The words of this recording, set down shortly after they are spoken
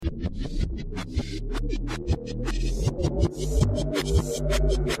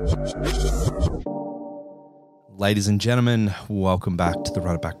Ladies and gentlemen, welcome back to the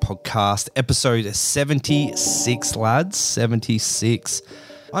Run It Back podcast, episode 76, lads. 76.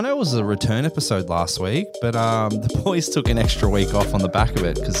 I know it was a return episode last week, but the boys took an extra week off on the back of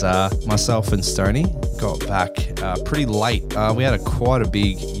it because myself and Stoney got back pretty late. We had quite a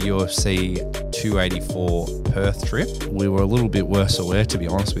big UFC 284 Perth trip. We were a little bit worse aware, to be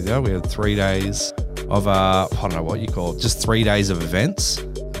honest with you. We had 3 days of, I don't know what you call it, just 3 days of events.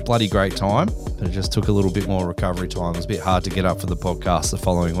 Bloody great time, but it just took a little bit more recovery time. It was a bit hard to get up for the podcast the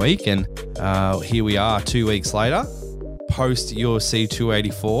following week, and here we are 2 weeks later, post UFC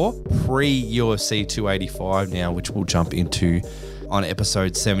 284, pre-UFC 285 now, which we'll jump into on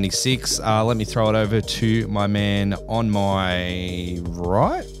episode 76. Let me throw it over to my man on my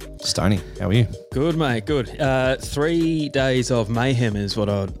right, Stoney. How are you? Good, mate. Good. 3 days of mayhem is what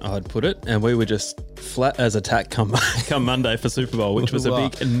I'd put it, and we were just flat as a tack come Monday for Super Bowl, which was a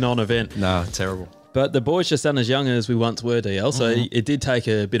big non-event. No, terrible. But the boys just aren't as young as we once were, DL. So it did take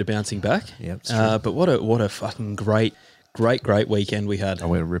a bit of bouncing back. Yeah, it's true. But what a fucking great weekend we had. Oh,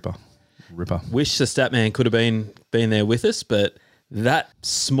 we had a ripper. Wish the Statman could have been there with us, but that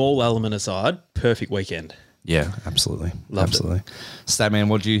small element aside, perfect weekend. Yeah, absolutely. Loved it.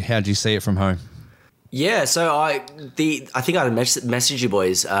 Statman, how'd you see it from home? Yeah, so I think I messaged you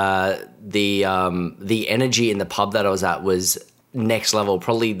boys. The energy in the pub that I was at was next level.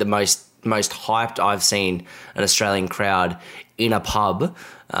 Probably the most hyped I've seen an Australian crowd in a pub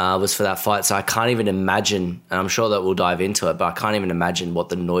was for that fight. So I can't even imagine, and I'm sure that we'll dive into it, but I can't even imagine what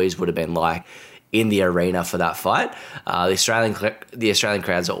the noise would have been like in the arena for that fight. The Australian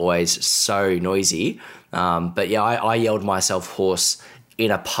crowds are always so noisy. But yeah, I yelled myself hoarse in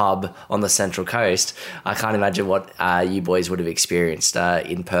a pub on the Central Coast. I can't imagine what you boys would have experienced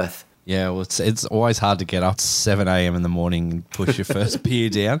in Perth. Yeah, well, it's always hard to get up 7 a.m. in the morning and push your first beer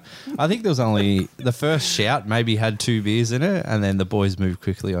down. I think there was only the first shout maybe had 2 beers in it, and then the boys moved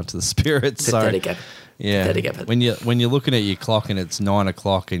quickly onto the spirits. So yeah, when you're looking at your clock and it's 9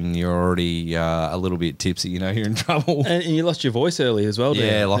 o'clock and you're already a little bit tipsy, you're in trouble. And you lost your voice early as well, didn't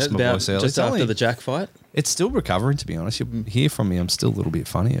you? Yeah, I lost my voice early. Just after the Jack fight. It's still recovering, to be honest. You'll hear from me. I'm still a little bit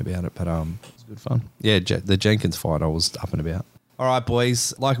funny about it, but it's good fun. Yeah, the Jenkins fight, I was up and about. All right,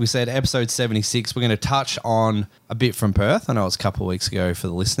 boys. Like we said, episode 76, we're going to touch on a bit from Perth. I know it's a couple of weeks ago for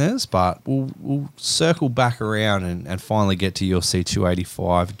the listeners, but we'll circle back around and finally get to UFC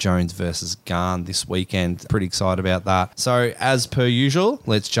 285, Jones versus Gane this weekend. Pretty excited about that. So, as per usual,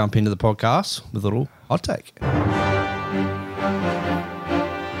 let's jump into the podcast with a little hot take.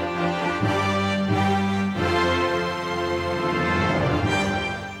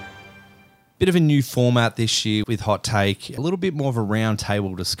 Bit of a new format this year with Hot Take, a little bit more of a round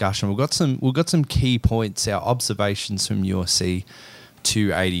table discussion. We've got some key points, our observations from UFC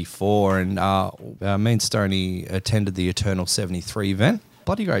 284, and me and Stoney attended the Eternal 73 event.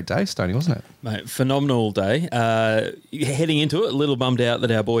 Bloody great day, Stoney, wasn't it? Mate, phenomenal day. Heading into it, a little bummed out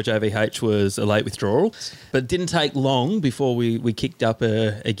that our boy JVH was a late withdrawal, but didn't take long before we kicked up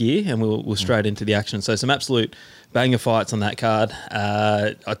a gear and we're straight into the action. So some absolute banger fights on that card.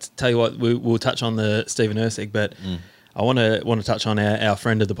 I tell you what, we'll touch on the Stephen Erceg, but I want to touch on our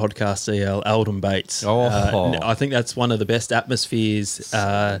friend of the podcast, CL, Alden Bates. I think that's one of the best atmospheres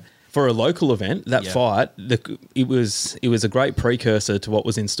for a local event. That fight, it was a great precursor to what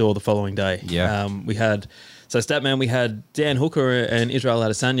was in store the following day. Yeah, we had Dan Hooker and Israel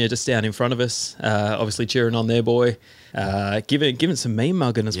Adesanya just down in front of us, obviously cheering on their boy. Giving some meme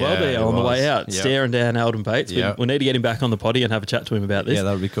mugging as well there on the way out, staring down Alden Bates. We'll need to get him back on the potty and have a chat to him about this. Yeah,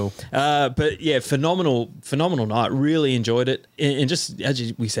 that would be cool. But yeah, phenomenal night. Really enjoyed it. And just,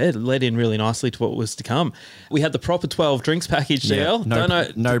 as we said, led in really nicely to what was to come. We had the proper 12 drinks package,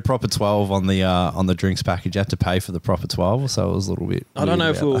 DL. No proper 12 on the drinks package. You had to pay for the proper 12, so it was a little bit... I don't know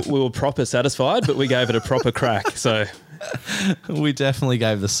if we were proper satisfied, but we gave it a proper crack, so... We definitely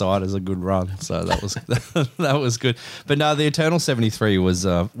gave the ciders a good run, so that was good. But no, the Eternal 73 was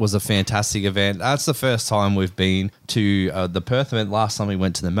a fantastic event. That's the first time we've been to the Perth event. Last time we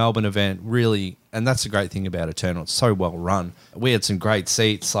went to the Melbourne event, really, and that's the great thing about Eternal. It's so well run. We had some great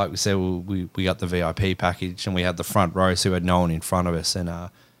seats, like we said. We got the VIP package, and we had the front row, so we had no one in front of us, and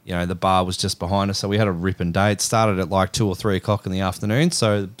the bar was just behind us, so we had a ripping day. It started at like 2 or 3 o'clock in the afternoon,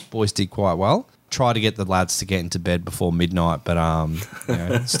 so the boys did quite well. Try to get the lads to get into bed before midnight, but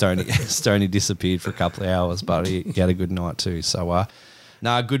Stoney disappeared for a couple of hours, but he had a good night too. So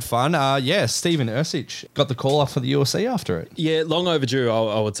Nah, good fun. Stephen Ercich got the call up for the UFC after it. Yeah, long overdue,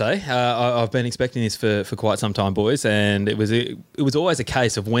 I would say. I've been expecting this for quite some time, boys, and it was always a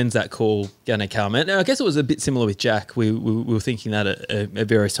case of when's that call going to come. And I guess it was a bit similar with Jack. We were thinking that at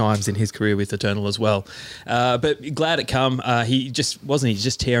various times in his career with Eternal as well. But glad it come. He's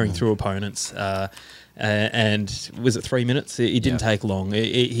just tearing through opponents. And was it 3 minutes? It didn't take long.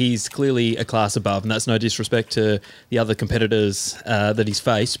 He's clearly a class above, and that's no disrespect to the other competitors that he's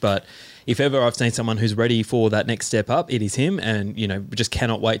faced. But if ever I've seen someone who's ready for that next step up, it is him. And we just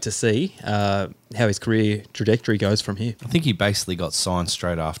cannot wait to see how his career trajectory goes from here. I think he basically got signed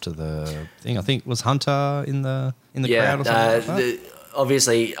straight after the thing. I think was Hunter in the crowd or something like that.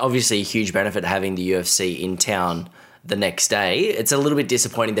 Obviously, a huge benefit having the UFC in town the next day. It's a little bit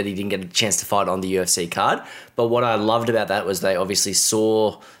disappointing that he didn't get a chance to fight on the UFC card. But what I loved about that was they obviously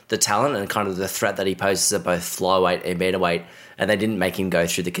saw the talent and kind of the threat that he poses at both flyweight and bantamweight, and they didn't make him go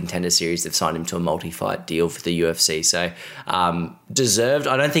through the Contender Series. They've signed him to a multi-fight deal for the UFC. So deserved.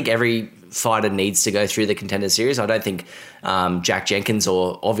 I don't think every fighter needs to go through the Contender Series. I don't think Jack Jenkins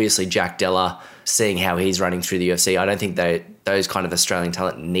or obviously Jack Della, seeing how he's running through the UFC, I don't think those kind of Australian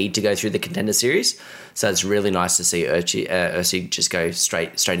talent need to go through the Contender Series. So it's really nice to see Ursi just go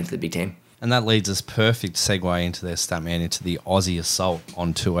straight into the big team. And that leads us perfect segue into their Statman, into the Aussie assault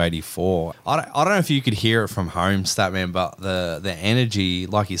on 284. I don't know if you could hear it from home, Statman, but the energy,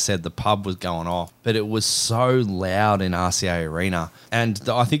 like you said, the pub was going off, but it was so loud in RCA Arena. And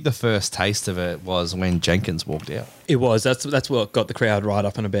I think the first taste of it was when Jenkins walked out. It was. That's what got the crowd right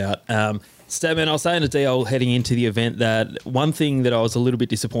up and about. Statman, I was saying to DL heading into the event that one thing that I was a little bit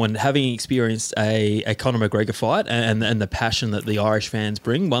disappointed, having experienced a Conor McGregor fight and the passion that the Irish fans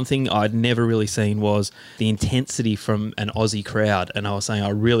bring, one thing I'd never really seen was the intensity from an Aussie crowd. And I was saying,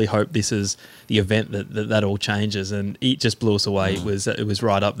 I really hope this is the event that all changes. And it just blew us away. It was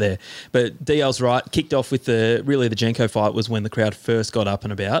right up there. But DL's right. Kicked off with the Jenko fight was when the crowd first got up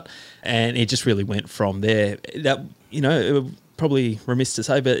and about. And it just really went from there. That, probably remiss to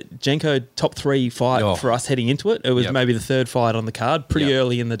say, but Jenko top 3 fight for us heading into it. It was maybe the 3rd fight on the card, pretty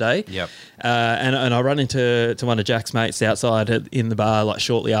early in the day. And I run into one of Jack's mates outside in the bar like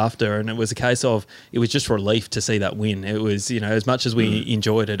shortly after, and it was a case of it was just relief to see that win. It was as much as we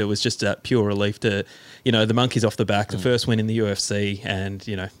enjoyed it, it was just a pure relief to the monkey's off the back, the first win in the UFC, and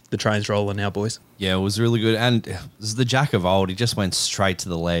the train's rolling now, boys. Yeah, it was really good. And it was the Jack of old. He just went straight to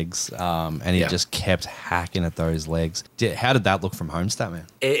the legs and he just kept hacking at those legs. How did that look from home, Statman?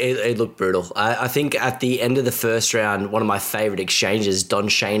 It looked brutal. I think at the end of the first round, one of my favourite exchanges, Don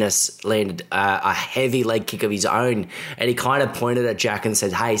Shanis landed a heavy leg kick of his own, and he kind of pointed at Jack and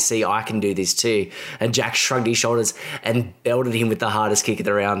said, "Hey, see, I can do this too." And Jack shrugged his shoulders and belted him with the hardest kick of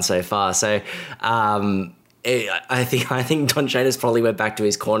the round so far. So I think Don Shanis probably went back to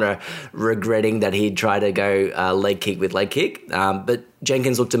his corner regretting that he'd tried to go leg kick with leg kick. But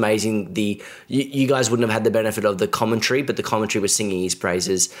Jenkins looked amazing. You guys wouldn't have had the benefit of the commentary, but the commentary was singing his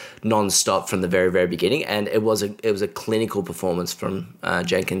praises non-stop from the very, very beginning, and it was a clinical performance from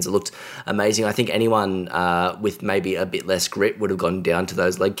Jenkins. It looked amazing. I think anyone with maybe a bit less grit would have gone down to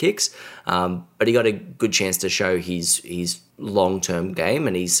those leg kicks, but he got a good chance to show his long-term game,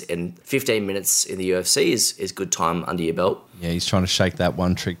 and he's in 15 minutes in the UFC is good time under your belt. Yeah, he's trying to shake that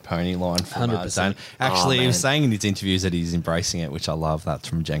one-trick pony line from 100%. Actually, he was saying in his interviews that he's embracing it, which I love. That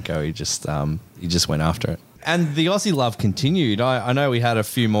from Jenko. He just went after it. And the Aussie love continued. I know we had a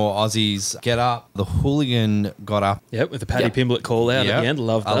few more Aussies get up. The hooligan got up. Yep, with the Paddy Pimblett call out at the end.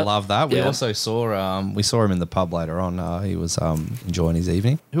 Love that. I love that. We also saw him in the pub later on. He was enjoying his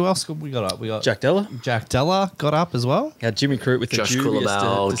evening. Who else we got up? We got Jack Della. Jack Della got up as well. Had Jimmy Crute with Josh the dubious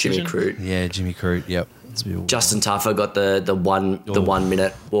Culibao, decision. Jimmy Crute. Yeah, Jimmy Crute. Yep. Justin Taffer got the 1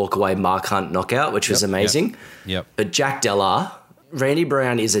 minute walk away Mark Hunt knockout, which was amazing. Yep. But Jack Della, Randy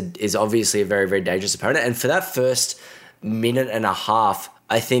Brown is obviously a very, very dangerous opponent. And for that first minute and a half,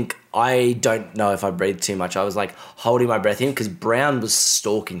 I don't know if I breathed too much. I was like holding my breath in because Brown was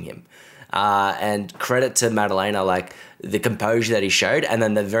stalking him. And credit to Madalena, like the composure that he showed. And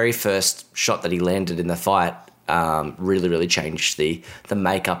then the very first shot that he landed in the fight really, really changed the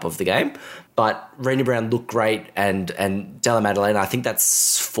makeup of the game. But Randy Brown looked great, and Della Maddalena, I think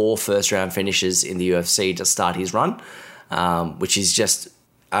that's 4 first-round finishes in the UFC to start his run, which is just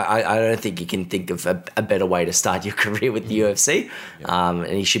I don't think you can think of a better way to start your career with the UFC, and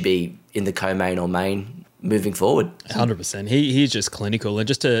he should be in the co-main or main moving forward. 100%. He's just clinical, and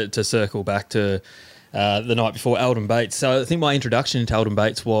just to circle back to the night before, Eldon Bates. So I think my introduction to Eldon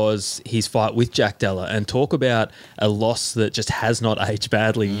Bates was his fight with Jack Della, and talk about a loss that just has not aged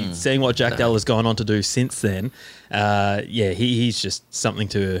badly. Seeing what Jack Della's gone on to do since then, he's just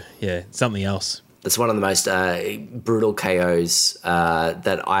something else. It's one of the most brutal KOs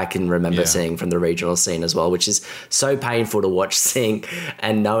that I can remember seeing from the regional scene as well, which is so painful to watch, seeing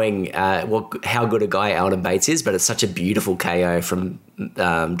and knowing how good a guy Eldon Bates is, but it's such a beautiful KO from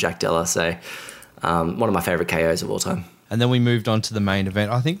Jack Della. So one of my favourite KOs of all time. And then we moved on to the main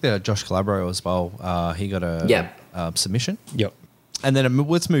event. I think that Josh Calabro as well, he got a submission. Yep. And then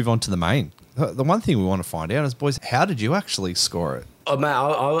let's move on to the main. The one thing we want to find out is, boys, how did you actually score it? Oh, man,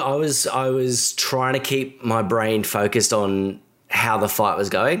 I was trying to keep my brain focused on how the fight was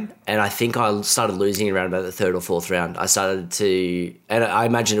going, and I think I started losing around about the third or fourth round. I started to, and I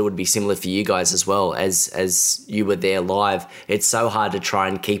imagine it would be similar for you guys as well, as you were there live. It's so hard to try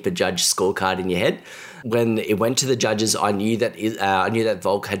and keep a judge scorecard in your head. When it went to the judges, I knew that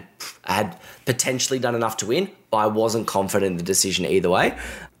Volk had potentially done enough to win, but I wasn't confident in the decision either way.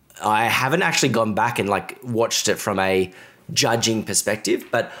 I haven't actually gone back and watched it from a judging perspective,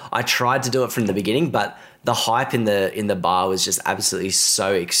 but I tried to do it from the beginning, but the hype in the bar was just absolutely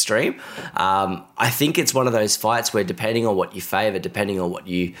so extreme. I think it's one of those fights where, depending on what you favour, depending on what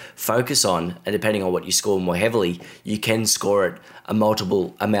you focus on, and depending on what you score more heavily, you can score it a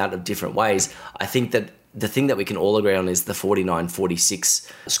multiple amount of different ways. I think that the thing that we can all agree on is the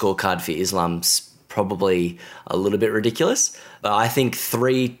 49-46 scorecard for Islam's probably a little bit ridiculous. But I think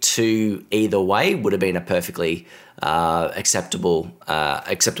 3-2 either way would have been a perfectly acceptable.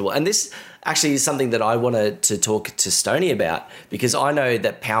 And this actually is something that I wanted to talk to Stoney about, because I know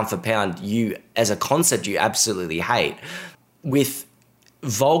that pound for pound, you as a concept, you absolutely hate. With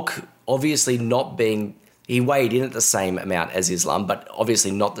Volk obviously not being, he weighed in at the same amount as Islam, but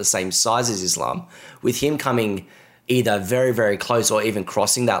obviously not the same size as Islam. With him coming either very, very close or even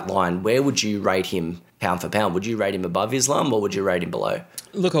crossing that line, where would you rate him pound for pound? Would you rate him above Islam, or would you rate him below?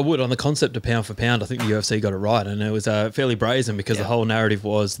 Look, I would. On the concept of pound for pound, I think the UFC got it right, and it was fairly brazen, because the whole narrative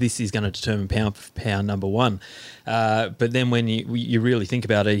was this is going to determine pound for pound number one. But then when you really think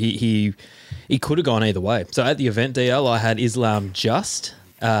about it, he could have gone either way. So at the event, DL, I had Islam just,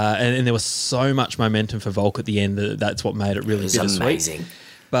 and there was so much momentum for Volk at the end that's what made it really bittersweet. Amazing.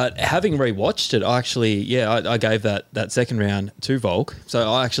 But having rewatched it, I actually, I gave that second round to Volk. So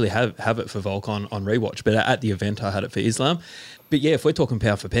I actually have it for Volk on rewatch. But at the event, I had it for Islam. But yeah, if we're talking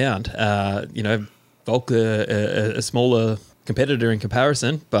pound for pound, Volk, a smaller competitor in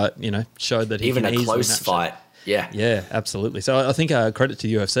comparison, but, showed that he even can a close match fight. it. Yeah, absolutely. So I think credit to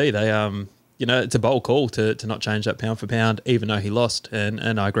the UFC. They, it's a bold call to not change that pound for pound, even though he lost,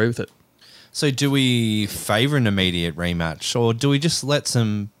 and I agree with it. So do we favour an immediate rematch, or do we just let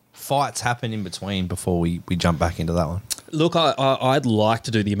some fights happen in between before we jump back into that one? Look, I'd like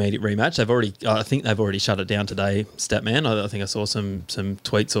to do the immediate rematch. I think they've already shut it down today, Statman. I think I saw some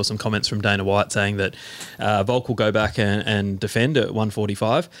tweets or some comments from Dana White saying that Volk will go back and defend at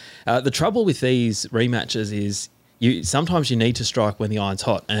 145. The trouble with these rematches is sometimes you need to strike when the iron's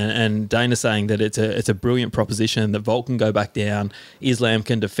hot, and Dana's saying that it's a brilliant proposition that Volk can go back down, Islam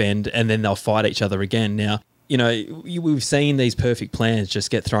can defend, and then they'll fight each other again. Now, we've seen these perfect plans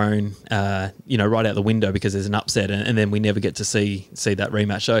just get thrown, right out the window because there's an upset, and then we never get to see that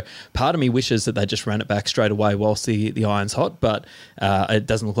rematch. So part of me wishes that they just ran it back straight away whilst the iron's hot, but it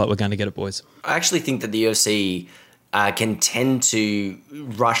doesn't look like we're going to get it, boys. I actually think that the UFC can tend to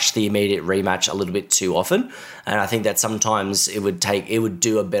rush the immediate rematch a little bit too often, and I think that sometimes it would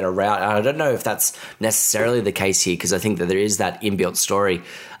do a better route. And I don't know if that's necessarily the case here, because I think that there is that inbuilt story.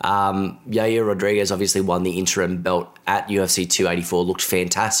 Yair Rodriguez obviously won the interim belt at UFC 284, looked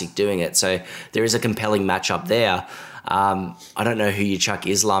fantastic doing it, so there is a compelling matchup there. I don't know who you chuck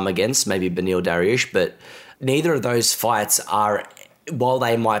Islam against, maybe Beneil Dariush, but neither of those fights are, while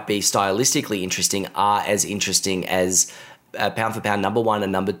they might be stylistically interesting, are as interesting as pound for pound number one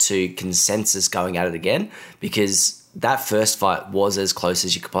and number two consensus going at it again, because that first fight was as close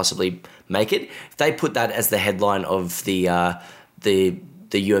as you could possibly make it. If they put that as the headline of the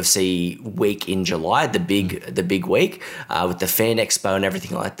UFC week in July, the big week with the fan expo and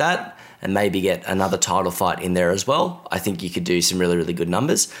everything like that, and maybe get another title fight in there as well, I think you could do some really, really good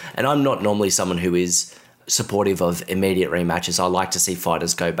numbers. And I'm not normally someone who is supportive of immediate rematches. I like to see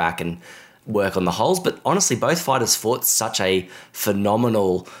fighters go back and work on the holes, but honestly, both fighters fought such a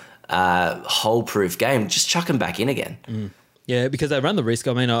phenomenal hole-proof game. Just chuck them back in again. Yeah, because they run the risk.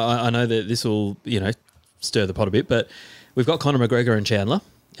 I mean, I know that this will, stir the pot a bit, but we've got Conor McGregor and Chandler.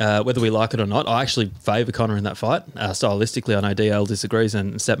 Whether we like it or not, I actually favour Conor in that fight. Stylistically, I know DL disagrees,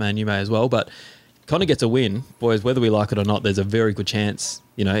 and Statman, you may as well, but Conor gets a win, boys, whether we like it or not, there's a very good chance,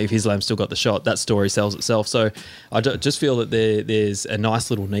 if Islam's still got the shot, that story sells itself. So I just feel that there's a nice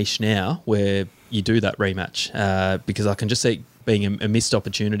little niche now where you do that rematch because I can just see it being a missed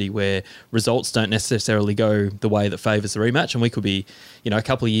opportunity where results don't necessarily go the way that favours the rematch. And we could be, a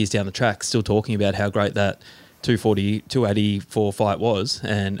couple of years down the track still talking about how great that 284 fight was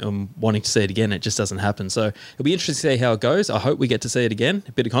and wanting to see it again. It just doesn't happen. So it'll be interesting to see how it goes. I hope we get to see it again.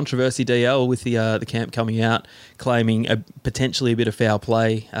 A bit of controversy, DL, with the camp coming out claiming potentially a bit of foul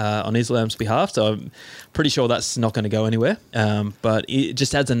play on Islam's behalf. So I'm pretty sure that's not going to go anywhere. But it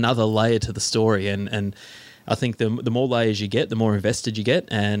just adds another layer to the story. And I think the more layers you get, the more invested you get.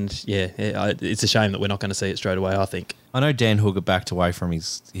 And it's a shame that we're not going to see it straight away, I think. I know Dan Hooker backed away from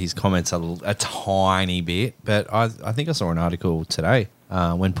his comments a tiny bit, but I think I saw an article today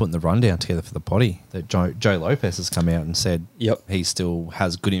when putting the rundown together for the potty that Joe Lopez has come out and said he still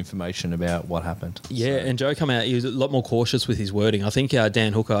has good information about what happened. Yeah, and Joe come out, he was a lot more cautious with his wording. I think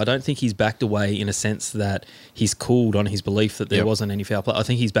Dan Hooker, I don't think he's backed away in a sense that he's cooled on his belief that there wasn't any foul play. I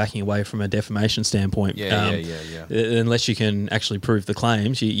think he's backing away from a defamation standpoint. Unless you can actually prove the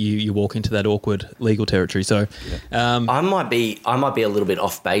claims, you walk into that awkward legal territory. So I might be a little bit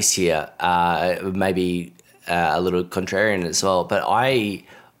off base here, maybe a little contrarian as well, but I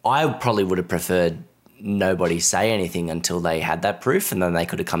probably would have preferred nobody say anything until they had that proof and then they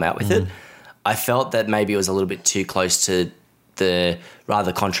could have come out with it. I felt that maybe it was a little bit too close to the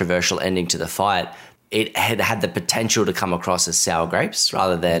rather controversial ending to the fight. It had the potential to come across as sour grapes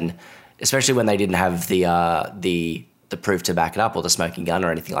rather than, especially when they didn't have the proof to back it up or the smoking gun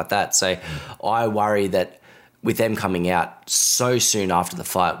or anything like that. So I worry that with them coming out so soon after the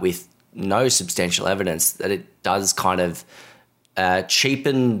fight with no substantial evidence, that it does kind of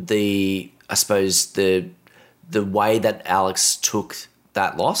cheapen the way that Alex took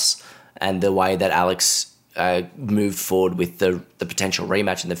that loss and the way that Alex moved forward with the potential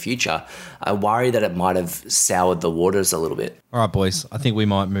rematch in the future. I worry that it might have soured the waters a little bit. All right, boys, I think we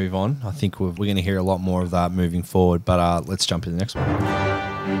might move on. I think we're going to hear a lot more of that moving forward, but let's jump to the next one.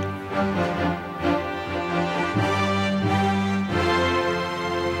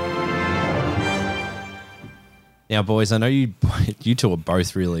 Now, boys, I know you two are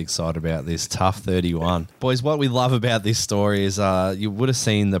both really excited about this Tough 31. Boys, what we love about this story is you would have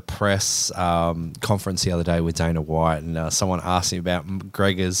seen the press conference the other day with Dana White, and someone asked him about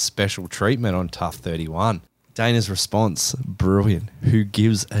McGregor's special treatment on Tough 31. Dana's response, brilliant. Who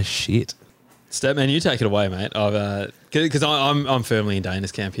gives a shit? Statman, you take it away, mate. Because I'm firmly in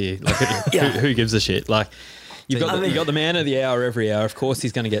Dana's camp here. Like, who gives a shit? Like, you've got the man of the hour every hour. Of course,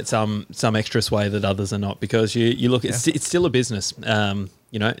 he's going to get some extra sway that others are not, because you look, it's still a business.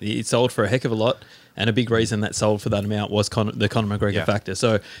 It sold for a heck of a lot, and a big reason that sold for that amount was the Conor McGregor factor.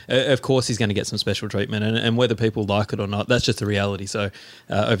 So, of course, he's going to get some special treatment, and whether people like it or not, that's just the reality. So,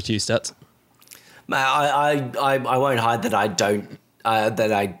 over to you, Stats. I won't hide that I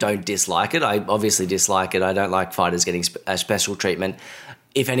don't dislike it. I obviously dislike it. I don't like fighters getting a special treatment.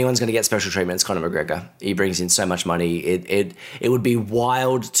 If anyone's going to get special treatment, it's Conor McGregor. He brings in so much money. It would be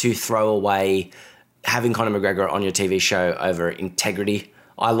wild to throw away having Conor McGregor on your TV show over integrity.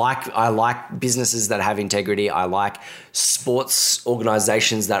 I like businesses that have integrity. I like sports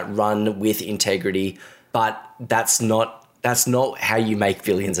organizations that run with integrity, but that's not how you make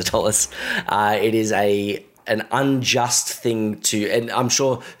billions of dollars. It is an unjust thing and I'm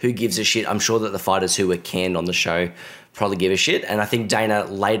sure who gives a shit. I'm sure that the fighters who were canned on the show probably give a shit. And I think Dana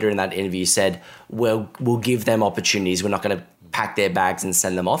later in that interview said, we'll give them opportunities. We're not going to pack their bags and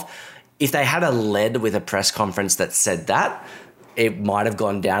send them off. If they had led with a press conference that said that, it might have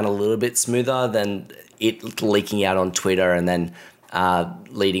gone down a little bit smoother than it leaking out on Twitter and then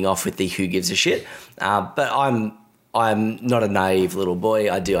leading off with the who gives a shit. But I'm not a naive little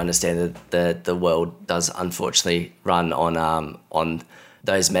boy. I do understand that the world does unfortunately run on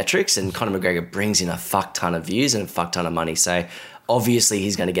those metrics, and Conor McGregor brings in a fuck ton of views and a fuck ton of money. So obviously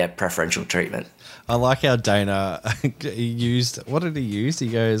he's going to get preferential treatment. I like how Dana used, what did he use? He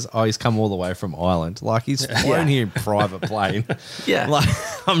goes, he's come all the way from Ireland. Like, he's flown here in private plane. Like,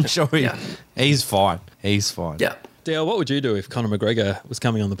 I'm sure he's fine. He's fine. Yeah. Dale, what would you do if Conor McGregor was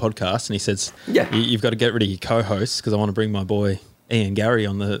coming on the podcast and he says, you've got to get rid of your co-hosts because I want to bring my boy Ian Gary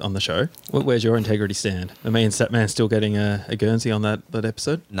on the show? Where's your integrity stand? Are me and Statman still getting a Guernsey on that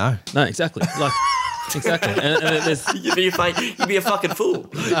episode? No, exactly. Like, exactly. And you'd be a fucking fool.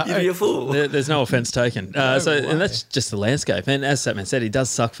 You'd be a fool. There's no offence taken. And that's just the landscape. And as Statman said, it does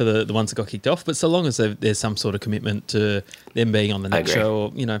suck for the ones that got kicked off. But so long as there's some sort of commitment to them being on the next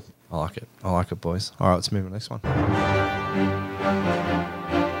show, or I like it. I like it, boys. All right, let's move on to the next one.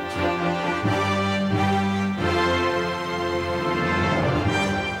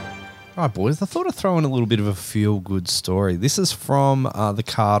 All right, boys, I thought I'd throw in a little bit of a feel-good story. This is from the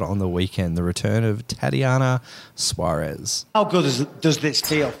card on the weekend, the return of Tatiana Suarez. How good does this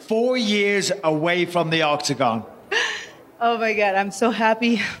feel? 4 years away from the octagon. Oh, my God, I'm so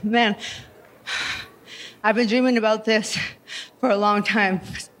happy. Man, I've been dreaming about this for a long time.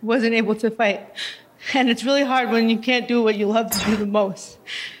 Wasn't able to fight. And it's really hard when you can't do what you love to do the most.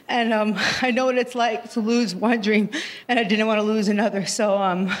 And I know what it's like to lose one dream, and I didn't want to lose another.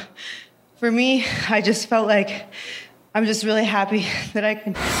 So for me, I just felt like I'm just really happy that I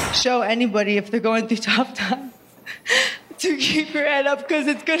can show anybody if they're going through tough times to keep your head up, because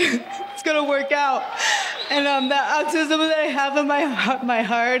it's gonna work out. And that autism that I have in my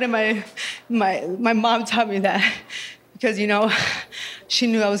heart, and my mom taught me that, because she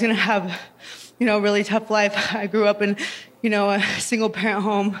knew I was gonna have a really tough life. I grew up in a single parent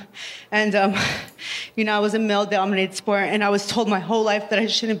home, and I was a male dominated sport, and I was told my whole life that I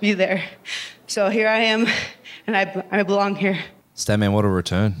shouldn't be there. So here I am, and I belong here. Statman, what a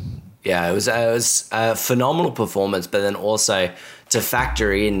return. Yeah, it was a phenomenal performance, but then also to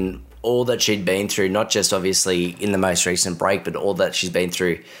factor in all that she'd been through, not just obviously in the most recent break, but all that she's been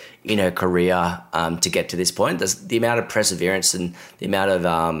through in her career to get to this point. There's the amount of perseverance and the amount of,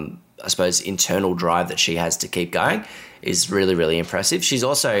 I suppose, internal drive that she has to keep going is really, really impressive. She's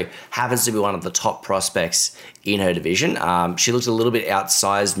also happens to be one of the top prospects in her division. She looked a little bit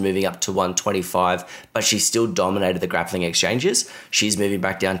outsized moving up to 125, but she still dominated the grappling exchanges. She's moving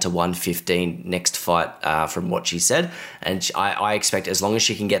back down to 115 next fight from what she said. And I expect as long as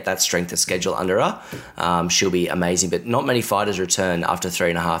she can get that strength of schedule under her, she'll be amazing. But not many fighters return after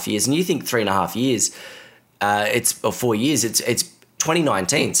 3.5 years. And you think 3.5 years, or 4 years, it's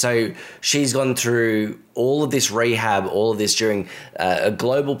 2019. So she's gone through all of this rehab, all of this during a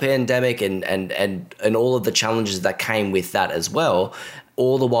global pandemic and all of the challenges that came with that as well.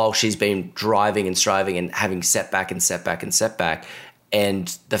 All the while she's been driving and striving and having setback and setback and setback.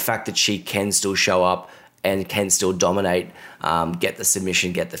 And the fact that she can still show up and can still dominate, get the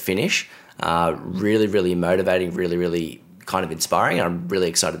submission, get the finish, really, really motivating, really, really kind of inspiring. I'm really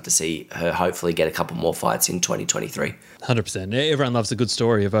excited to see her hopefully get a couple more fights in 2023. 100%. Everyone loves a good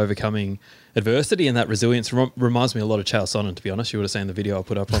story of overcoming adversity, and that resilience reminds me a lot of Chael Sonnen, to be honest. You would have seen the video I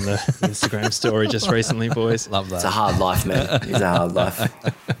put up on the Instagram story just recently, boys. Love that. It's a hard life, man. It's a hard life.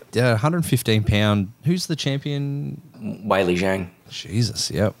 Yeah, 115 pound. Who's the champion? Weili Zhang. Jesus,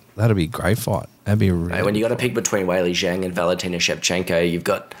 yep. That'd be a great fight. That'd be a really Mate, when you got to pick between Weili Zhang and Valentina Shevchenko,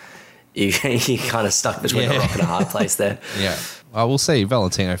 you're kind of stuck between a rock and a hard place there. Yeah. Well, we'll see.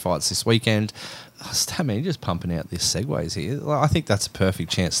 Valentino fights this weekend. Statman, just pumping out these segues here. I think that's a perfect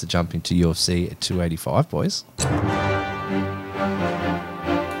chance to jump into UFC at 285, boys.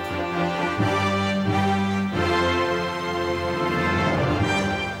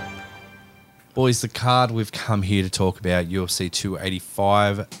 Boys, the card we've come here to talk about, UFC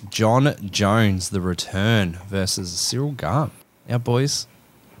 285, Jon Jones, the return versus Cyril Gane. Now, boys,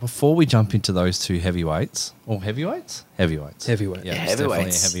 before we jump into those two heavyweights, or heavyweights? Heavyweights. Heavyweight. Yeah, it's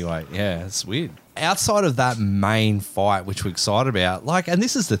heavyweights. definitely a heavyweight. Yeah, it's weird. Outside of that main fight, which we're excited about, and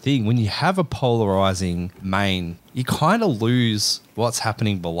this is the thing, when you have a polarizing main, you kind of lose what's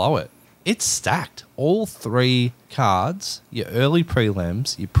happening below it. It's stacked. All three cards, your early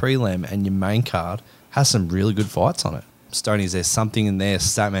prelims, your prelim, and your main card, has some really good fights on it. Stoney, is there something in there?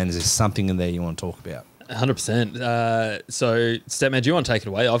 Statman, is there something in there you want to talk about? 100%. So, Statman, do you want to take it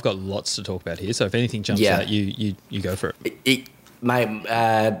away? I've got lots to talk about here, so if anything jumps out, you go for it.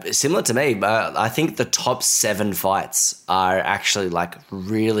 Mate, similar to me, but I think the top 7 fights are actually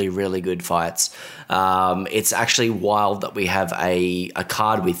really, really good fights. It's actually wild that we have a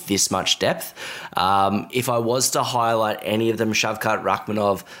card with this much depth. If I was to highlight any of them, Shavkat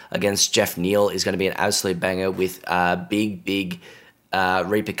Rakhmonov against Jeff Neal is going to be an absolute banger with big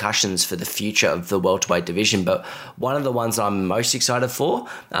repercussions for the future of the welterweight division. But one of the ones I'm most excited for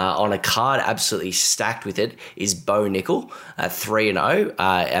on a card absolutely stacked with it is Bo Nickel at 3-0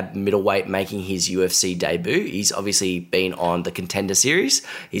 at middleweight, making his UFC debut. He's obviously been on the Contender Series.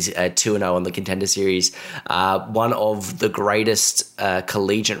 He's 2-0 on the Contender Series. One of the greatest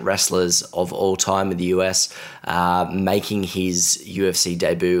collegiate wrestlers of all time in the US, making his UFC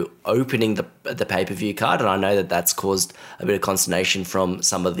debut, opening the pay-per-view card. And I know that that's caused a bit of consternation from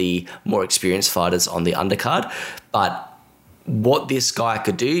some of the more experienced fighters on the undercard. But what this guy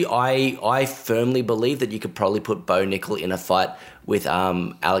could do, I firmly believe that you could probably put Bo Nickel in a fight with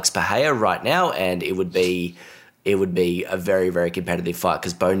Alex Pereira right now, and it would be a very, very competitive fight,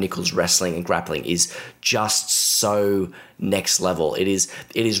 because Bo Nickel's wrestling and grappling is just so next level. It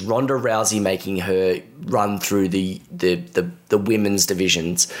is Ronda Rousey making her run through the women's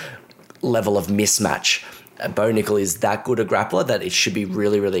divisions level of mismatch. Bo Nickel is that good a grappler that it should be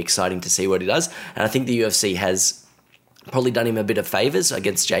really, really exciting to see what he does. And I think the UFC has probably done him a bit of favours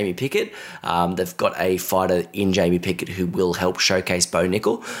against Jamie Pickett. They've got a fighter in Jamie Pickett who will help showcase Bo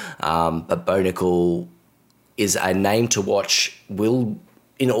Nickel. But Bo Nickel is a name to watch, will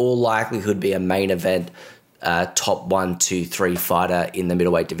in all likelihood be a main event top 1, 2, 3 fighter in the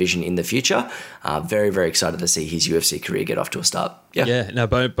middleweight division in the future. Very, very excited to see his UFC career get off to a start. No,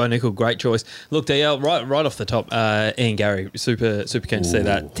 Bo Nickel, great choice. Look, DL, right off the top, Ian Gary, super keen to see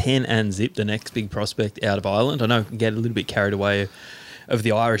that. 10-0, the next big prospect out of Ireland. I know I can get a little bit carried away of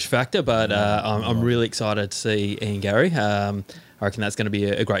the Irish factor, but I'm really excited to see Ian Gary. I reckon that's going to be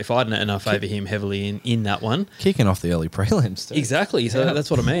a great fight, and I favour him heavily in that one. Kicking off the early prelims too. Exactly. So that's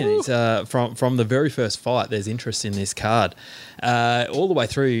what I mean. It's from the very first fight, there's interest in this card. All the way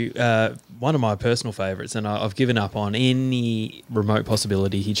through, one of my personal favourites, and I've given up on any remote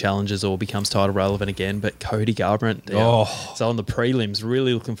possibility he challenges or becomes title relevant again, but Cody Garbrandt. So on the prelims,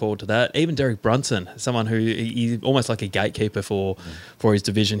 really looking forward to that. Even Derek Brunson, someone who he's almost like a gatekeeper for his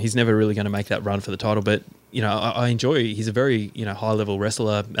division. He's never really going to make that run for the title, but I enjoy. He's a very high level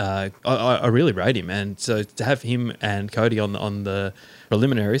wrestler. I really rate him, and so to have him and Cody on the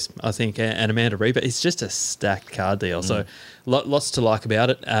preliminaries, I think, and Amanda Reba, it's just a stacked card deal. So lots to like about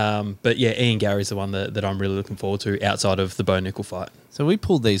it. But yeah, Ian Gary's the one that I'm really looking forward to outside of the Bo Nickel fight. So we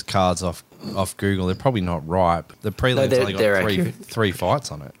pulled these cards off Google. They're probably not right. But the prelims only got three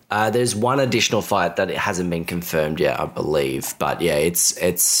fights on it. There's one additional fight that it hasn't been confirmed yet, I believe. But yeah,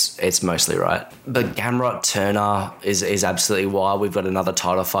 it's mostly right. But Gamrot Turner is absolutely wild. We've got another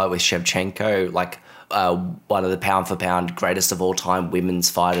title fight with Shevchenko, one of the pound for pound greatest of all time women's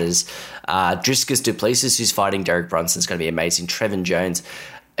fighters. Driscus Duplessis, who's fighting Derek Brunson, is going to be amazing. Trevin Jones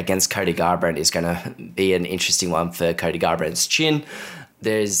against Cody Garbrandt is going to be an interesting one for Cody Garbrandt's chin.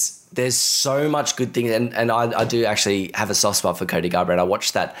 There's so much good things, and I do actually have a soft spot for Cody Garbrandt. I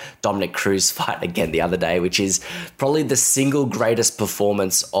watched that Dominic Cruz fight again the other day, which is probably the single greatest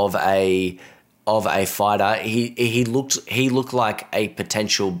performance of a fighter. He looked like a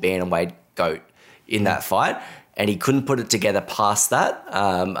potential bantamweight GOAT in that fight, and he couldn't put it together past that.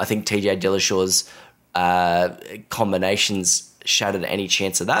 I think TJ Dillashaw's combinations shattered any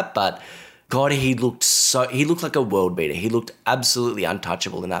chance of that, but God, he looked like a world beater. He looked absolutely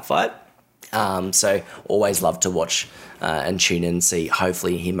untouchable in that fight. So always love to watch and tune in and see.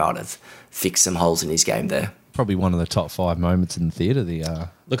 Hopefully he might have fixed some holes in his game there. Probably one of the top 5 moments in the theatre.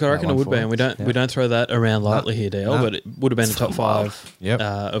 Look, I reckon it would be, and we don't throw that around lightly here, Dale. But it would have been the top 5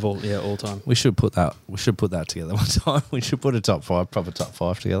 of all time. We should put that together one time. We should put a proper top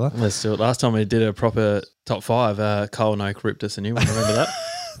 5 together. Let's do it. Last time we did a proper top 5, Kyle Noak ripped us a new one. Remember that?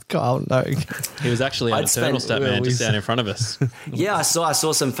 Kyle Noak. He was actually an eternal Statman just down in front of us. Yeah, I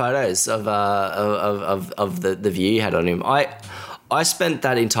saw some photos of the view you had on him. I spent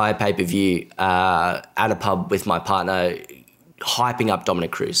that entire pay-per-view at a pub with my partner hyping up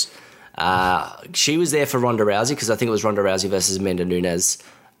Dominic Cruz. She was there for Ronda Rousey because I think it was Ronda Rousey versus Amanda Nunes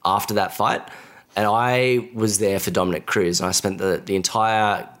after that fight. And I was there for Dominic Cruz, and I spent the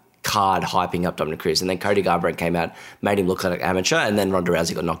entire card hyping up Dominic Cruz. And then Cody Garbrandt came out, made him look like an amateur, and then Ronda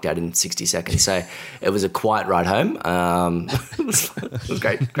Rousey got knocked out in 60 seconds. So it was a quiet ride home. It was a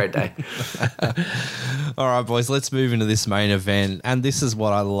great day. All right, boys, let's move into this main event. And this is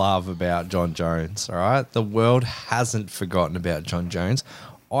what I love about Jon Jones, all right? The world hasn't forgotten about Jon Jones.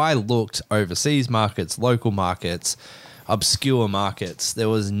 I looked overseas markets, local markets, obscure markets. There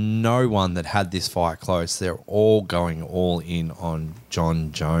was no one that had this fight close. They're all going all in on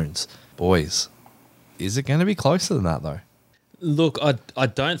Jon Jones. Boys, is it going to be closer than that, though? Look, I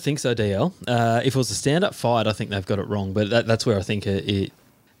don't think so, DL. If it was a stand-up fight, I think they've got it wrong. But that's where I think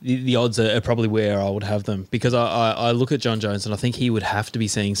the odds are probably where I would have them. Because I look at Jon Jones and I think he would have to be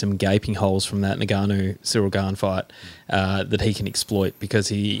seeing some gaping holes from that Ngannou-Cyril Gane fight that he can exploit, because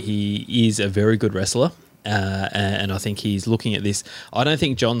he is a very good wrestler. And I think he's looking at this. I don't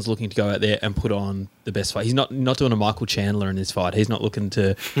think John's looking to go out there and put on the best fight. He's not doing a Michael Chandler in this fight. He's not looking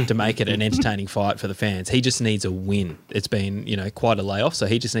to make it an entertaining fight for the fans. He just needs a win. It's been quite a layoff, so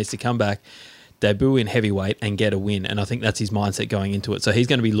he just needs to come back, debut in heavyweight and get a win. And I think that's his mindset going into it. So he's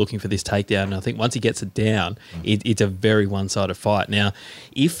going to be looking for this takedown. And I think once he gets it down, it's a very one-sided fight. Now,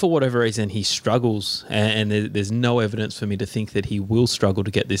 if for whatever reason he struggles, and there's no evidence for me to think that he will struggle to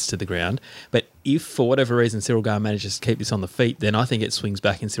get this to the ground, but if for whatever reason Cyril Gane manages to keep this on the feet, then I think it swings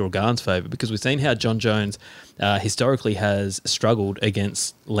back in Cyril Gane's favour, because we've seen how Jon Jones historically has struggled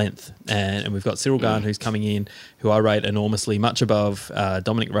against length. And we've got Cyril Gane, who's coming in, who I rate enormously, much above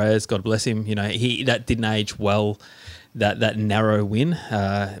Dominic Reyes, God bless him. That didn't age well that narrow win,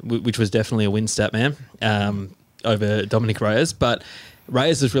 which was definitely a win, Statman, over Dominic Reyes. But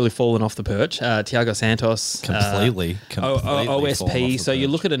Reyes has really fallen off the perch. Thiago Santos. Completely OSP. So you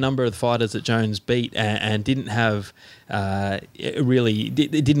look at a number of the fighters that Jones beat and didn't have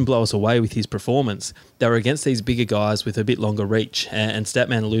it didn't blow us away with his performance. They were against these bigger guys with a bit longer reach. And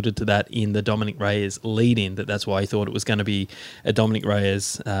Statman alluded to that in the Dominic Reyes lead-in, that's why he thought it was going to be a Dominic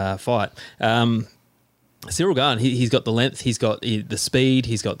Reyes fight. Cyril Gane, he's got the length, he's got the speed,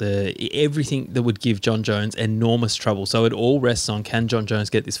 he's got everything that would give John Jones enormous trouble. So it all rests on, can John Jones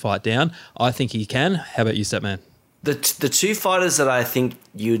get this fight down? I think he can. How about you, Statman? The two fighters that I think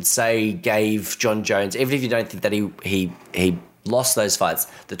you'd say gave John Jones, even if you don't think that he lost those fights,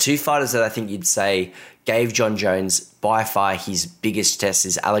 the two fighters that I think you'd say gave John Jones by far his biggest test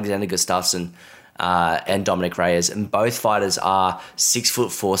is Alexander Gustafsson and Dominic Reyes, and both fighters are 6'4",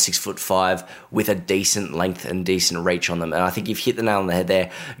 6'5", with a decent length and decent reach on them. And I think you've hit the nail on the head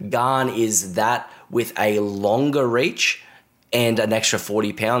there. Gane is that with a longer reach and an extra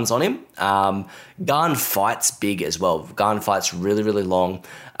 40 pounds on him. Gane fights big as well. Gane fights really, really long.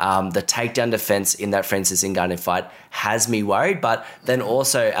 The takedown defense in that Francis Ngannou fight has me worried, but then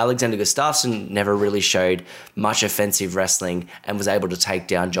also Alexander Gustafsson never really showed much offensive wrestling and was able to take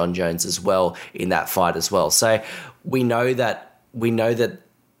down John Jones as well in that fight as well. So we know that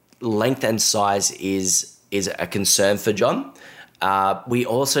length and size is a concern for John. We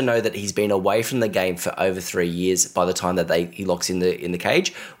also know that he's been away from the game for over 3 years by the time that he locks in the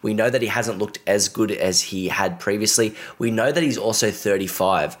cage. We know that he hasn't looked as good as he had previously. We know that he's also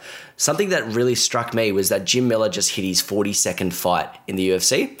 35. Something that really struck me was that Jim Miller just hit his 42nd fight in the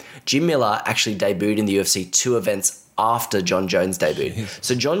UFC. Jim Miller actually debuted in the UFC 2 events after John Jones debuted.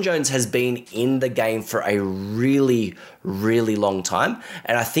 So John Jones has been in the game for a really, really long time.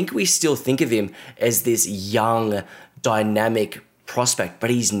 And I think we still think of him as this young, dynamic prospect, but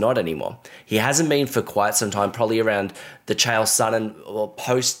he's not anymore. He hasn't been for quite some time, probably around the Chael Sonnen or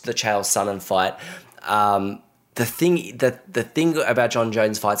post the Chael Sonnen fight. The thing about John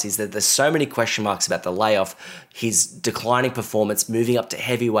Jones fights is that there's so many question marks about the layoff, his declining performance, moving up to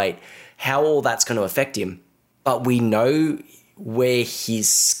heavyweight, how all that's going to affect him. But we know where his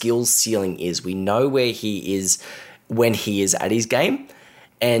skill ceiling is. We know where he is when he is at his game.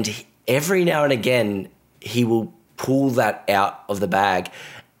 And every now and again, he will pull that out of the bag,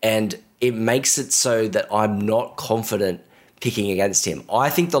 and it makes it so that I'm not confident picking against him. I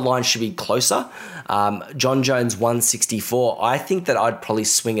think the line should be closer. John Jones 164. I think that I'd probably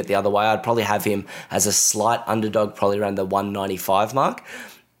swing it the other way. I'd probably have him as a slight underdog, probably around the 195 mark.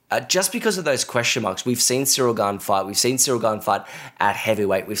 Just because of those question marks. We've seen Cyril Gane fight. We've seen Cyril Gane fight at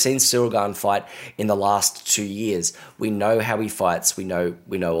heavyweight. We've seen Cyril Gane fight in the last 2 years. We know how he fights. We know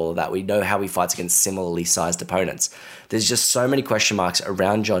all of that. We know how he fights against similarly sized opponents. There's just so many question marks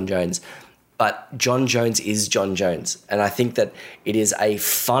around John Jones. But John Jones is John Jones. And I think that it is a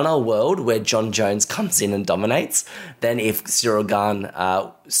funner world where John Jones comes in and dominates than if Cyril Gane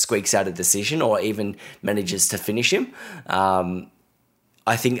squeaks out a decision or even manages to finish him.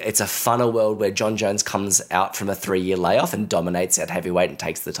 I think it's a funner world where John Jones comes out from a 3-year layoff and dominates at heavyweight and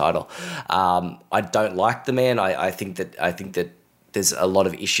takes the title. I don't like the man. I think that there's a lot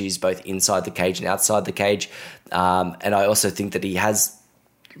of issues both inside the cage and outside the cage. And I also think that he has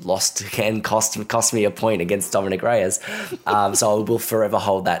lost and cost me a point against Dominic Reyes. So I will forever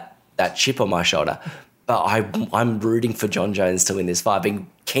hold that chip on my shoulder. But I'm rooting for John Jones to win this fight. I've been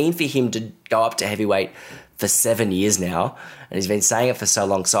keen for him to go up to heavyweight for 7 years now, and he's been saying it for so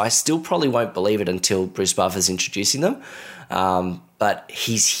long. So I still probably won't believe it until Bruce Buffer's introducing them. But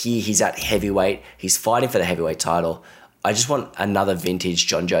he's here, he's at heavyweight, he's fighting for the heavyweight title. I just want another vintage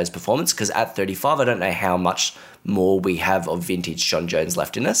John Jones performance, because at 35, I don't know how much more we have of vintage John Jones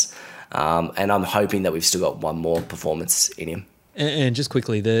left in us. And I'm hoping that we've still got one more performance in him. And just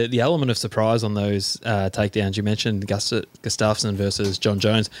quickly, the element of surprise on those takedowns, you mentioned Gustafsson versus John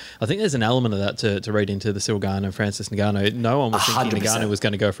Jones. I think there's an element of that to read into the Cyril Gane and Francis Ngannou. No one was thinking 100%. Ngannou was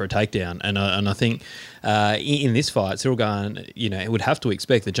going to go for a takedown. And I think in this fight, Cyril Gane, would have to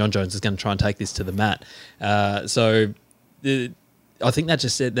expect that John Jones is going to try and take this to the mat. I think that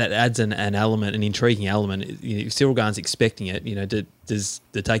just said that adds an element, an intriguing element. If Cyril Gane's expecting it, does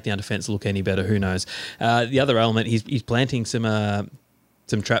the takedown defense look any better? Who knows? The other element, he's planting some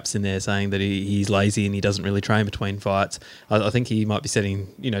traps in there, saying that he's lazy and he doesn't really train between fights. I think he might be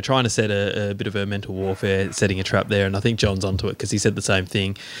trying to set a bit of a mental warfare, setting a trap there. And I think John's onto it, because he said the same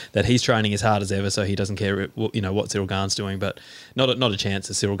thing, that he's training as hard as ever, so he doesn't care what Cyril Gane's doing. But not a chance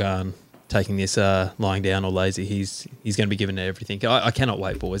of Cyril Gane taking this lying down or lazy. He's going to be given everything. I cannot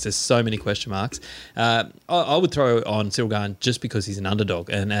wait, boys. There's so many question marks. I would throw on Cyril Gane just because he's an underdog,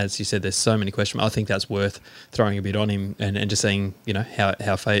 and as you said, there's so many question marks. I think that's worth throwing a bit on him and just seeing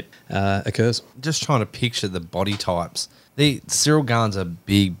how fate occurs. Just trying to picture the body types. Cyril Gane's a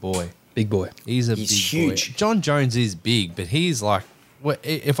big boy. Big boy. He's big huge. Boy. John Jones is big, but he's like,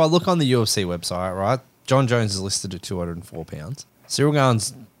 if I look on the UFC website, right, John Jones is listed at 204 pounds. Cyril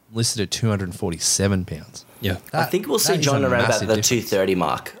Gane's listed at 247 pounds. Yeah. I think we'll see John around about the 230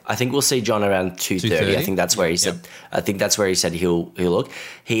 mark. I think we'll see John around 230. I think that's where he said. Yep. I think that's where he said he'll look.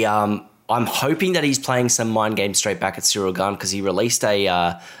 I'm hoping that he's playing some mind games straight back at Cyril Gane because he released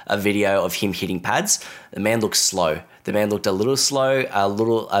a video of him hitting pads. The man looks slow. The man looked a little slow,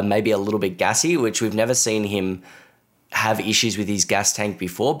 maybe a little bit gassy, which we've never seen him have issues with his gas tank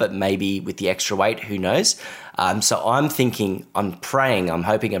before, but maybe with the extra weight, who knows? So I'm hoping and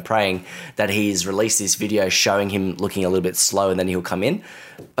praying that he's released this video showing him looking a little bit slow and then he'll come in.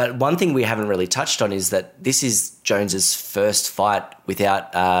 But one thing we haven't really touched on is that this is Jones's first fight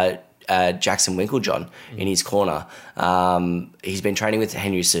without Jackson Winklejohn in his corner. He's been training with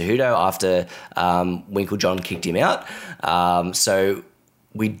Henry Cejudo after Winklejohn kicked him out. So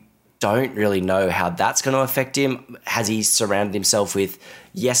we don't really know how that's going to affect him. Has he surrounded himself with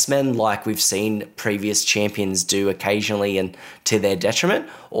yes men like we've seen previous champions do occasionally and to their detriment?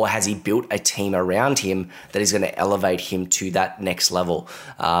 Or has he built a team around him that is going to elevate him to that next level?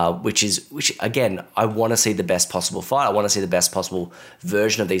 Which again, I want to see the best possible fight. I want to see the best possible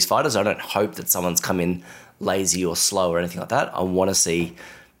version of these fighters. I don't hope that someone's come in lazy or slow or anything like that. I want to see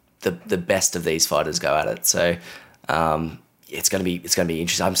the best of these fighters go at it. So, it's gonna be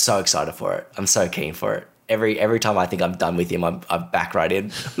interesting. I'm so excited for it. I'm so keen for it. Every time I think I'm done with him, I'm back right in.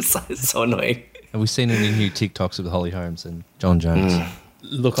 It's so annoying. Have we seen any new TikToks with Holly Holmes and John Jones?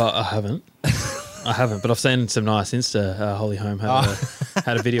 Look, I haven't. But I've seen some nice Insta. Holly Holm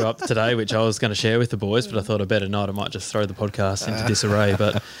had a video up today, which I was going to share with the boys, but I thought I better not. I might just throw the podcast into disarray.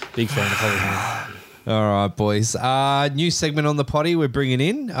 But big fan of Holly Holm. All right, boys. New segment on the potty we're bringing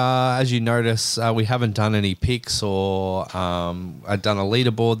in. As you notice, we haven't done any picks or done a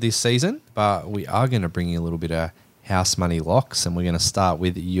leaderboard this season, but we are going to bring you a little bit of house money locks, and we're going to start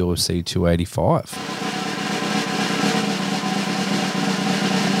with UFC 285.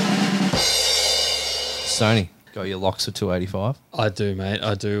 Stoney, got your locks for 285? I do, mate.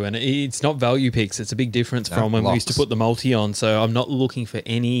 I do. And it's not value picks. It's a big difference from when locks. we used to put the multi on. So I'm not looking for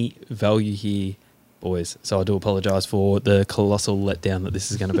any value here, boys. So I do apologise for the colossal letdown that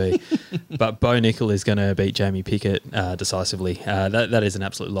this is going to be. But Bo Nickel is going to beat Jamie Pickett decisively. That is an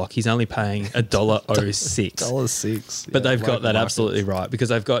absolute lock. He's only paying $1.06. $1.06. But they've got that absolutely right because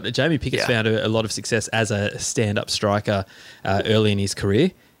they've got Jamie Pickett's found a lot of success as a stand-up striker early in his career.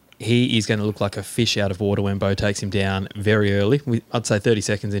 He is going to look like a fish out of water when Bo takes him down very early. I'd say 30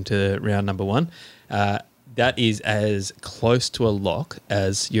 seconds into round number one. That is as close to a lock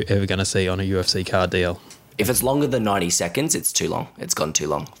as you're ever going to see on a UFC card deal. If it's longer than 90 seconds, it's too long. It's gone too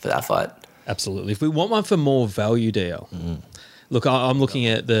long for that fight. Absolutely. If we want one for more value deal, look, I'm looking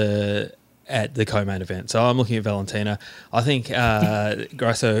at the co-main event. So I'm looking at Valentina. I think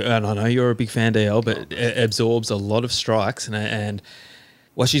Grasso, and I know you're a big fan, DL, but it absorbs a lot of strikes and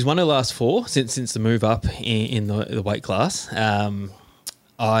well, she's won her last four since the move up in the weight class.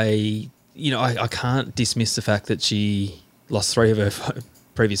 I can't dismiss the fact that she lost three of her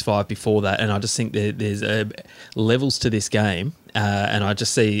previous five before that, and I just think there's levels to this game, and I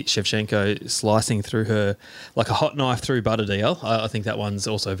just see Shevchenko slicing through her like a hot knife through butter deal. I think that one's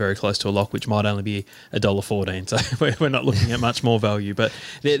also very close to a lock, which might only be $1.14, so we're not looking at much more value, but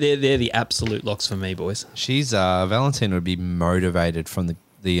they're the absolute locks for me, boys. She's Valentina would be motivated from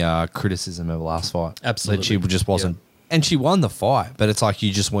the criticism of the last fight. Absolutely. That she just wasn't. Yeah. And she won the fight, but it's like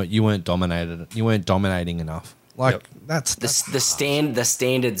you weren't dominating enough. Like that's the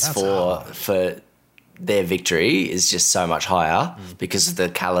standards for their victory is just so much higher because of the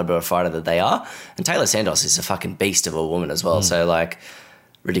caliber of fighter that they are. And Taylor Santos is a fucking beast of a woman as well. So like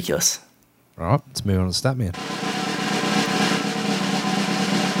ridiculous. All right, let's move on to Statman.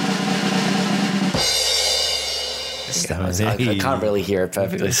 I can't really hear it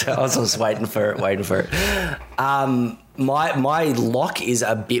perfectly, so I was just waiting for it. My lock is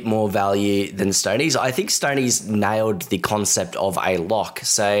a bit more value than Stoney's. I think Stoney's nailed the concept of a lock.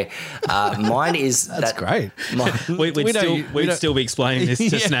 So mine is That's great. We'd still be explaining this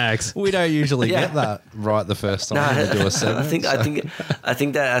to Snags. We don't usually get that right the first time we do a segment. I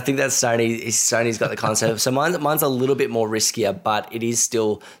think that Stoney's got the concept. So mine's a little bit more riskier, but it is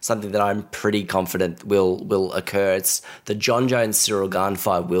still something that I'm pretty confident will occur. It's the John Jones Cyril Gane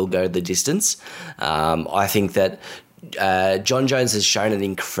fight will go the distance. I think that John Jones has shown an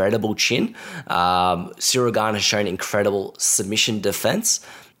incredible chin. Cyril Gane has shown incredible submission defense.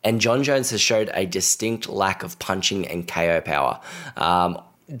 And John Jones has showed a distinct lack of punching and KO power.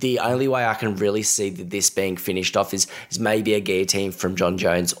 The only way I can really see this being finished off is maybe a guillotine from John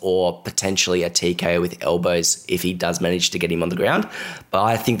Jones or potentially a TKO with elbows if he does manage to get him on the ground. But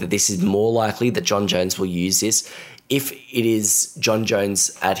I think that this is more likely that John Jones will use this. If it is John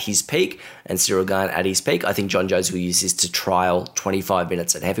Jones at his peak and Cyril Gane at his peak, I think John Jones will use this to trial 25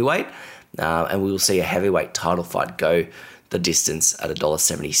 minutes at heavyweight, and we will see a heavyweight title fight go the distance at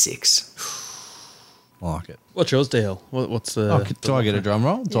 $1.76. I like it. What's yours, DL? What's the? Do I get a drum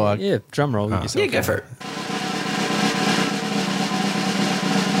roll? Yeah, drum roll. Yourself. Yeah, go for it.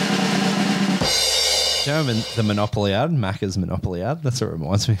 Do you remember the Monopoly ad? Macca's Monopoly ad? That's what it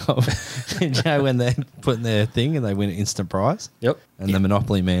reminds me of. You know, when they're putting their thing and they win an instant prize? Yep. And the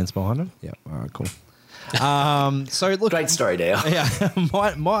Monopoly man's behind them? Yep. All right, cool. So look. Great story, Dale. Yeah.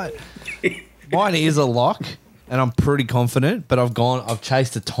 Mine is a lock, and I'm pretty confident, but I've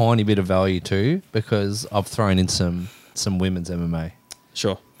chased a tiny bit of value too because I've thrown in some women's MMA.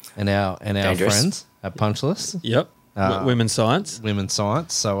 Sure. And our Dangerous. friends at Punchless. Yep. Women's science. Women's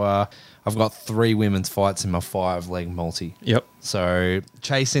science. So I've got 3 women's fights in my 5-leg multi. Yep. So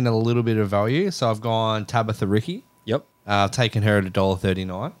chasing a little bit of value. So I've gone Tabitha Ricci. Yep. Taking her at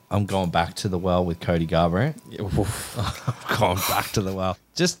 $1.39. I'm going back to the well with Cody Garbrandt. I'm going back to the well.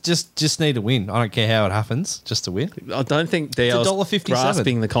 Just need to win. I don't care how it happens, just to win. I don't think DL's $1.57.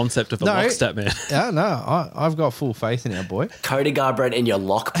 grasping the concept of a lock stat, man. Yeah, no, I've got full faith in our boy. Cody Garbrandt in your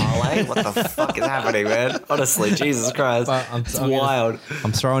lock parlay? What the fuck is happening, man? Honestly, Jesus Christ. It's wild.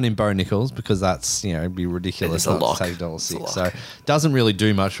 I'm throwing in Bo Nichols because that's, it'd be ridiculous It is a not lock. to take $1.06. So it doesn't really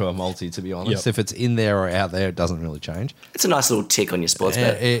do much for a multi, to be honest. Yep. If it's in there or out there, it doesn't really change. It's a nice little tick on your sports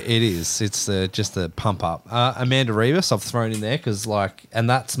bet. It is. It's just a pump up. Amanda Ribas, I've thrown in there because, and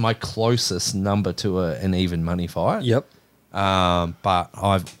that's my closest number to an even money fight. Yep. But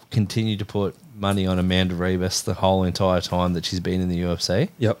I've continued to put money on Amanda Ribas the whole entire time that she's been in the UFC.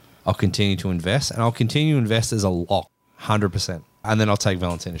 Yep. I'll continue to invest, and I'll continue to invest as a lock, 100%. And then I'll take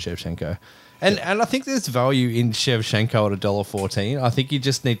Valentina Shevchenko. And I think there's value in Shevchenko at $1.14. I think you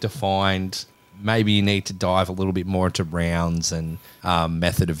just need to find... Maybe you need to dive a little bit more into rounds and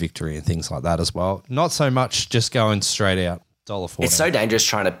method of victory and things like that as well. Not so much just going straight out $1.14. It's so dangerous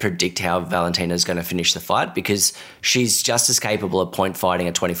trying to predict how Valentina's going to finish the fight because she's just as capable of point fighting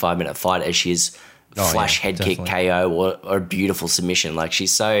a 25-minute fight as she is flash head definitely. kick KO or a beautiful submission. Like,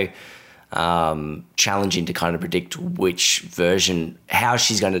 she's so challenging to kind of predict which version, how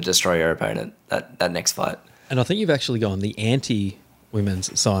she's going to destroy her opponent that next fight. And I think you've actually gone the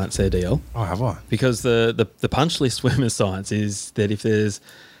anti-women's science there, DL. Oh, have I? Because the punch list women's science is that if there's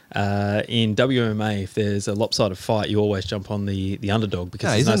in WMA, if there's a lopsided fight, you always jump on the underdog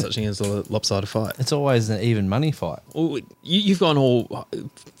because there's no such thing as a lopsided fight. It's always an even money fight. Well, you've gone all,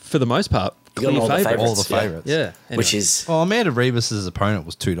 for the most part, clear all the favourites. All the favourites. Yeah. Anyway, Which is... Well, Amanda Ribas' opponent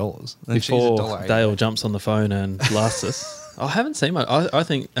was $2. And before she's $1.80. Dale jumps on the phone and blasts us. I haven't seen much. I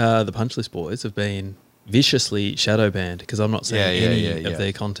think the punch list boys have been viciously shadow banned because I'm not seeing any of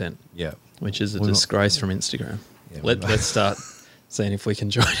their content. Yeah. Which is a disgrace from Instagram. Yeah, let's start seeing if we can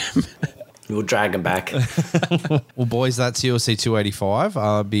join them. We'll drag them back. Well, boys, that's UFC 285.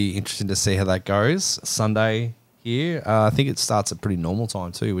 I'll be interested to see how that goes. Sunday here. I think it starts at pretty normal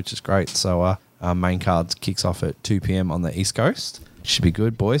time too, which is great. So our main card kicks off at 2 p.m. on the East Coast. Should be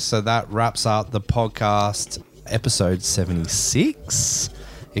good, boys. So that wraps up the podcast, episode 76.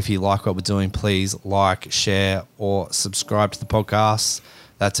 If you like what we're doing, please like, share, or subscribe to the podcast.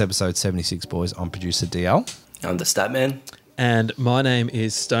 That's episode 76, boys. I'm producer DL. I'm the Statman. And my name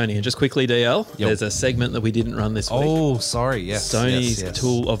is Stoney. And just quickly, DL, there's a segment that we didn't run this week. Oh, sorry. Yes. Stoney's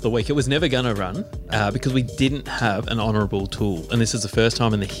Tool of the Week. It was never going to run because we didn't have an honourable tool. And this is the first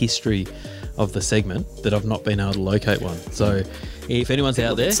time in the history of the segment that I've not been able to locate one. So If anyone's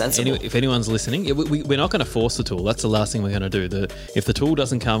out there, sensible. if anyone's listening, we're not going to force the tool. That's the last thing we're going to do. If the tool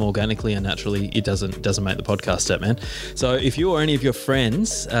doesn't come organically and naturally, it doesn't make the podcast, Statman. So if you or any of your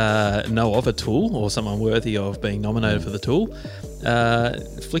friends know of a tool or someone worthy of being nominated for the tool,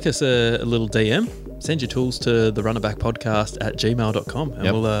 flick us a little DM. Send your tools to therunnerbackpodcast@gmail.com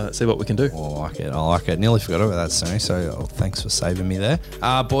and we'll see what we can do. I like it. Nearly forgot about that, Stoney. So thanks for saving me there.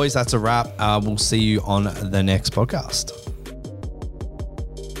 Boys, that's a wrap. We'll see you on the next podcast.